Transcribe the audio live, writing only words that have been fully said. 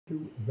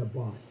to the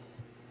box.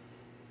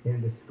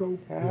 And the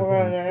scope is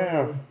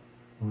now?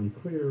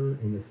 unclear,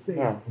 and the state,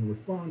 in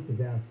response,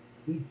 has asked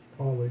each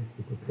college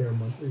to prepare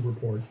monthly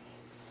reports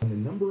on the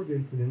number of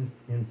incidents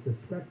and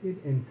suspected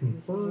and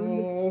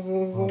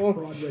confirmed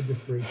fraud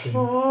registration,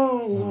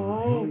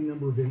 how many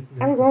number of incidents,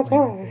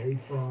 financial aid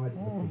fraud,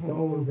 the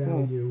dollar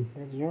value,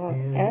 and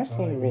using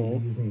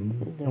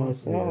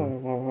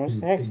software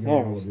to figure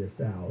all of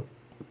this out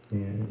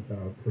and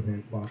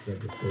prevent bot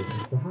registration.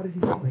 So how did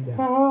you find out?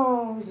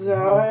 Oh,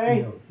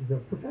 Zoe. She's a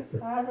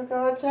professor. I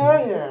forgot to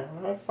tell you.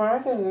 I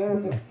find it.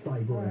 She's a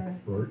cyber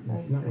expert.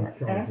 She's not in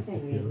charge of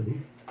security.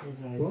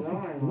 Well, she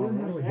learned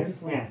how to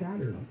identify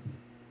patterns.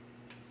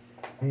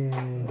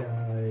 And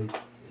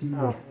she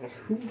was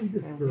truly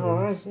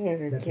discouraged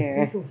that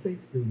potential fake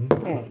students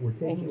were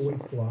taking away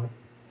slots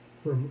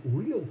from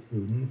real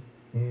students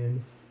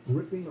and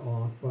ripping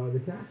off the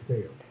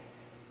taxpayer.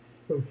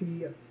 So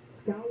she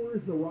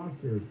scours the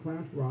rosters,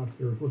 class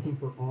rosters, looking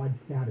for odd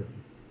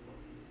patterns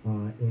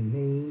in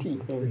names, in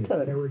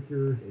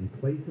characters, in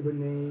place of a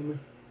name,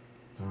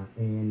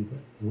 and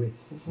with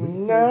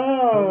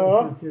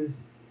searches.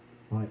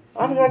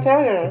 I'm going to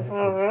tell you,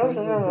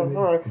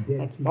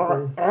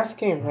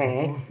 asking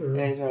me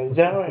is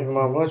Zoe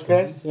Momo's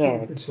first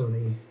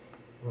attorney,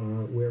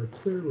 where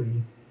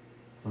clearly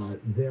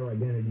their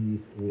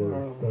identities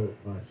were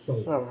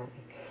stolen.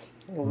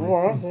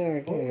 Also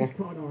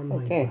taught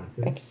online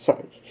classes,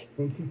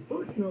 and she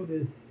first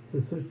noticed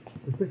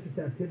suspicious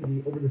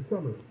activity over the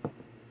summer.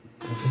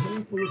 A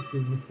handful of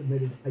students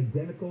submitted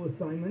identical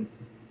assignments.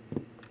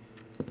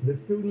 The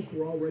students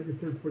were all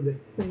registered for the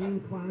same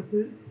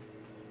classes,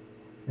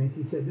 and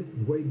she said this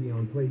is way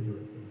beyond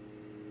plagiarism.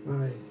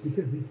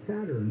 Because these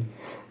patterns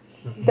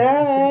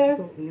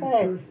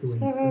answers to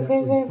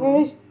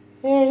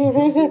and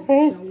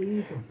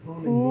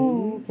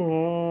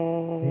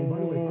by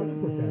the way, other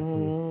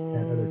professors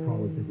at other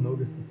colleges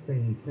noticed the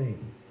same thing.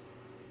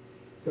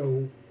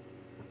 So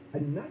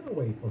another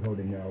way for her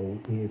to know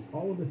is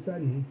all of a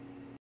sudden